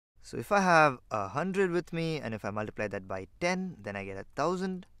So if I have 100 with me, and if I multiply that by 10, then I get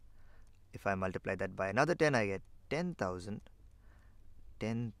 1,000. If I multiply that by another 10, I get 10,000.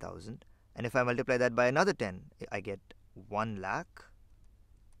 10,000. And if I multiply that by another 10, I get 1 lakh.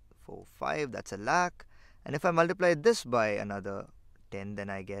 4, 5, that's a lakh. And if I multiply this by another 10, then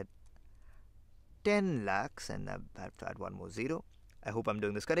I get 10 lakhs, and I have to add one more zero. I hope I'm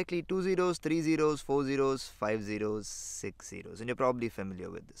doing this correctly. 2 zeros, 3 zeros, 4 zeros, 5 zeros, 6 zeros. And you're probably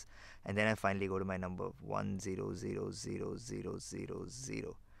familiar with this. And then I finally go to my number of 1, 0, 0, 0, 0, 0,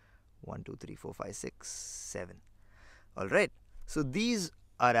 0. 1, 2, 3, 4, 5, 6, 7. Alright, so these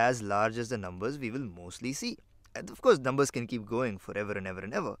are as large as the numbers we will mostly see. And of course, numbers can keep going forever and ever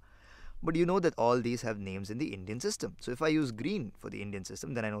and ever. But you know that all these have names in the Indian system. So if I use green for the Indian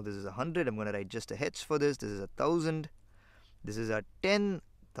system, then I know this is 100. I'm going to write just a H for this. This is 1,000. This is a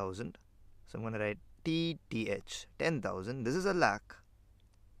 10,000. So I'm going to write TTH, 10,000. This is a lakh.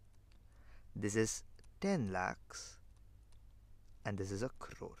 This is 10 lakhs. And this is a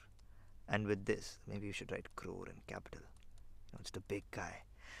crore. And with this, maybe you should write crore in capital. You know, it's the big guy.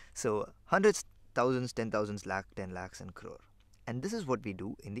 So hundreds, thousands, 10,000s, lakh, 10 lakhs, and crore. And this is what we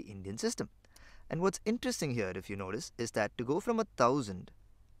do in the Indian system. And what's interesting here, if you notice, is that to go from 1,000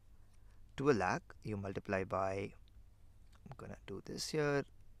 to a lakh, you multiply by, I'm going to do this here,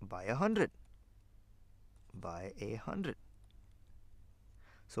 by 100. By 100.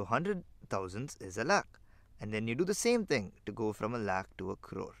 So 100 thousands is a lakh. And then you do the same thing to go from a lakh to a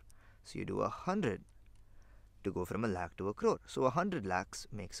crore. So you do 100 to go from a lakh to a crore. So 100 lakhs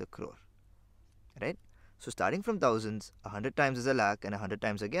makes a crore. Right? So starting from thousands, 100 times is a lakh, and 100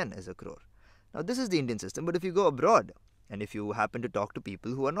 times again is a crore. Now this is the Indian system, but if you go abroad, and if you happen to talk to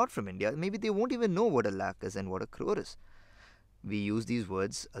people who are not from India, maybe they won't even know what a lakh is and what a crore is. We use these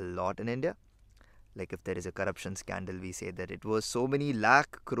words a lot in India. Like if there is a corruption scandal, we say that it was so many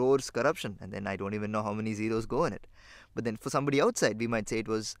lakh crores corruption, and then I don't even know how many zeros go in it. But then for somebody outside, we might say it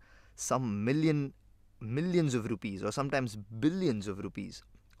was some millions of rupees, or sometimes billions of rupees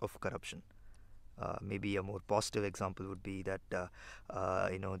of corruption. Maybe a more positive example would be that the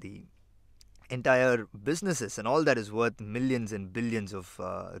entire businesses and all that is worth millions and billions of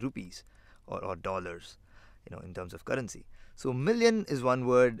rupees or dollars, in terms of currency. So million is one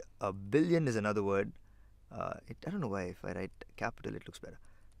word, a billion is another word. I don't know why if I write capital it looks better.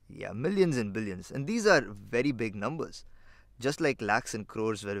 Yeah, millions and billions, and these are very big numbers, just like lakhs and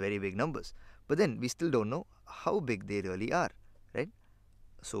crores were very big numbers. But then we still don't know how big they really are, right?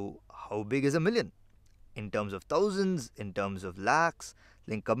 So how big is a million? In terms of thousands, in terms of lakhs,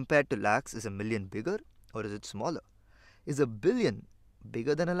 then compared to lakhs, is a million bigger or is it smaller? Is a billion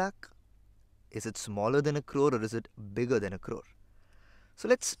bigger than a lakh? Is it smaller than a crore or is it bigger than a crore? So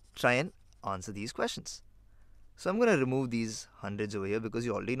let's try and answer these questions. So I'm going to remove these hundreds over here because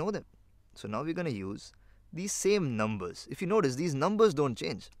you already know them. So now we're going to use these same numbers. If you notice, these numbers don't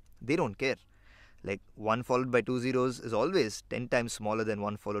change. They don't care. Like 1 followed by 2 zeros is always 10 times smaller than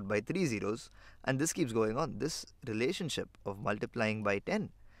 1 followed by 3 zeros, and this keeps going on. This relationship of multiplying by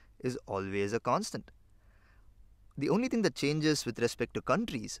 10 is always a constant. The only thing that changes with respect to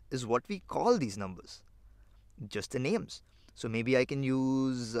countries is what we call these numbers, just the names. So maybe I can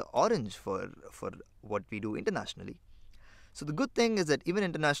use orange for what we do internationally. So the good thing is that even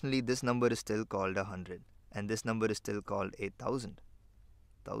internationally, this number is still called 100, and this number is still called 1,000.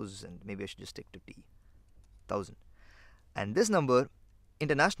 1,000. Maybe I should just stick to T. 1,000. And this number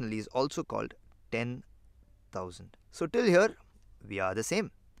internationally is also called 10,000. So till here, we are the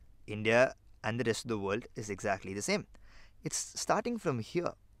same. India and the rest of the world is exactly the same. It's starting from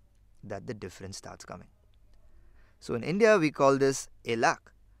here that the difference starts coming. So in India, we call this a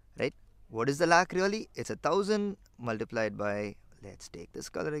lakh, right? What is the lakh really? It's 1,000 multiplied by, let's take this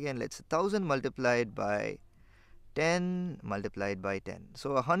color again, let's 1,000 multiplied by 10 multiplied by 10.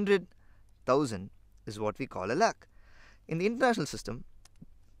 So 100,000 is what we call a lakh. In the international system,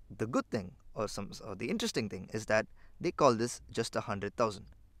 the good thing or the interesting thing is that they call this just 100,000.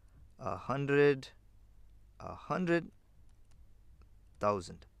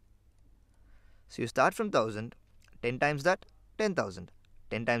 100,000. So you start from 1,000, 10 times that, 10,000.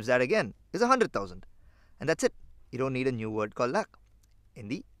 10 times that again is 100,000. And that's it. You don't need a new word called lakh in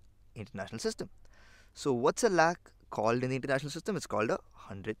the international system. So what's a lakh called in the international system? It's called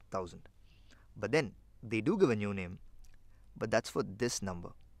 100,000. But then they do give a new name, but that's for this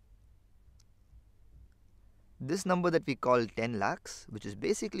number. This number that we call 10 lakhs, which is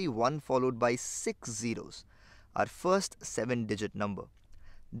basically 1 followed by 6 zeros, our first 7-digit number,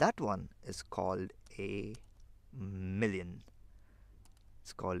 that one is called a million.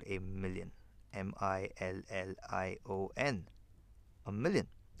 It's called a million. M-I-L-L-I-O-N. A million.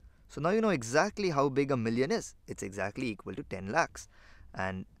 So now you know exactly how big a million is. It's exactly equal to 10 lakhs.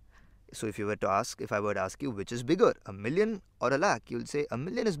 And so if I were to ask you which is bigger, a million or a lakh, you'll say a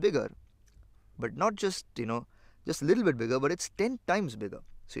million is bigger, but not just, just a little bit bigger, but it's 10 times bigger.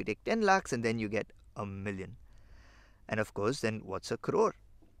 So you take 10 lakhs and then you get a million. And of course, then what's a crore?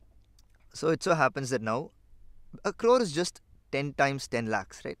 So it so happens that now a crore is just 10 times 10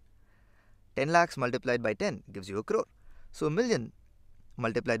 lakhs, right? 10 lakhs multiplied by 10 gives you a crore. So a million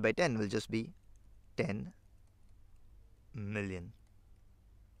multiplied by 10 will just be 10 million.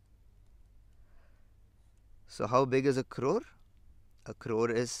 So how big is a crore? A crore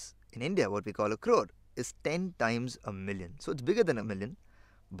is, in India, what we call a crore is 10 times a million. So it's bigger than a million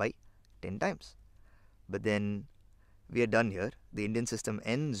by 10 times. But then we are done here. The Indian system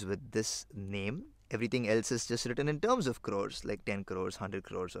ends with this name. Everything else is just written in terms of crores, like 10 crores, 100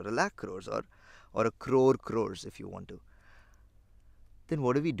 crores, or a lakh crores, or a crore crores if you want to. Then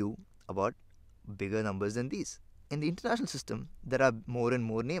what do we do about bigger numbers than these? In the international system, there are more and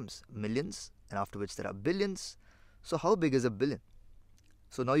more names, millions, and after which there are billions. So how big is a billion?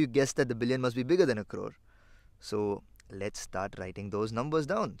 So now you guessed that the billion must be bigger than a crore. So let's start writing those numbers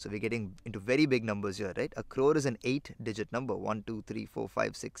down. So we're getting into very big numbers here, right? A crore is an 8-digit number. 1, 2, 3, 4,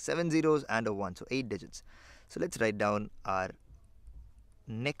 5, 6, 7 zeros and a 1. So 8 digits. So let's write down our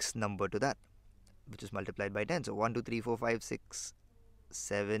next number to that, which is multiplied by 10. So 1, 2, 3, 4, 5, 6,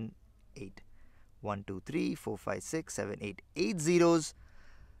 7, 8. 1, 2, 3, 4, 5, 6, 7, 8. 8 zeros,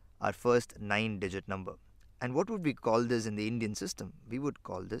 our first 9-digit number. And what would we call this in the Indian system? We would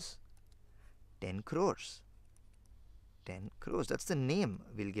call this 10 crores. 10 crores, that's the name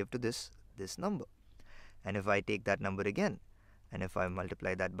we'll give to this number. And if I take that number again, and if I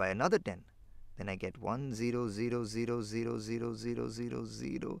multiply that by another 10, then I get 1, 0, 0, 0, 0, 0, 0, 0,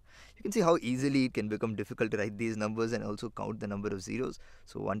 0. You can see how easily it can become difficult to write these numbers and also count the number of zeros.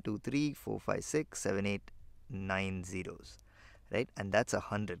 So 1, 2, 3, 4, 5, 6, 7, 8, 9 zeros, right? And that's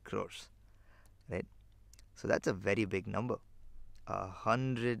 100 crores, right? So that's a very big number.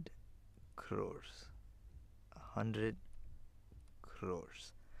 100 crores. 100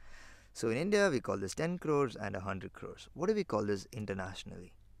 crores. So in India, we call this 10 crores and 100 crores. What do we call this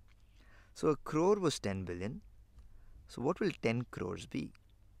internationally? So a crore was 10 billion. So what will 10 crores be?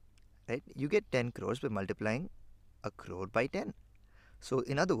 Right? You get 10 crores by multiplying a crore by 10. So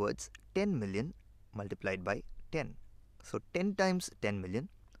in other words, 10 million multiplied by 10. So 10 times 10 million,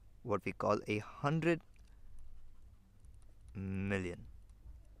 what we call 100 million.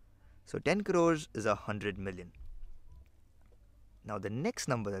 So 10 crores is 100 million. Now the next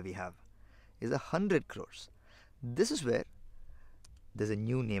number that we have is 100 crores. This is where there's a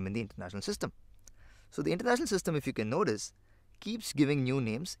new name in the international system. So the international system, if you can notice, keeps giving new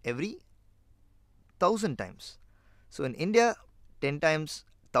names every 1,000 times. So in India, 10 times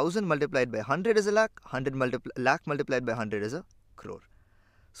 1,000 multiplied by 100 is a lakh, lakh multiplied by 100 is a crore.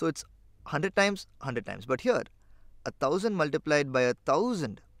 So it's 100 times, 100 times. But here, 1,000 multiplied by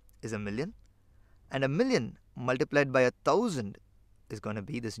 1,000 is a million, and a million multiplied by 1,000 is going to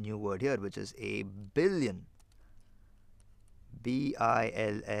be this new word here, which is a billion.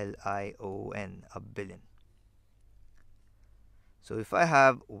 B-I-L-L-I-O-N, a billion. So if I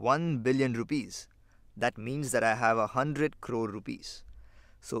have 1 billion rupees, that means that I have 100 crore rupees.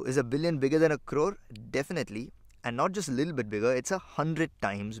 So is a billion bigger than a crore? Definitely. And not just a little bit bigger, it's 100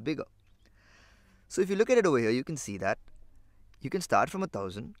 times bigger. So if you look at it over here, you can see that you can start from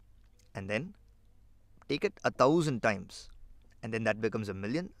 1,000 and then take it 1,000 times. And then that becomes a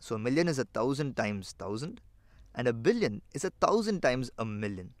million. So a million is 1,000 times 1,000. And a billion is 1,000 times a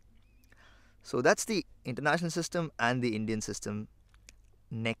million. So that's the international system and the Indian system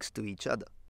next to each other.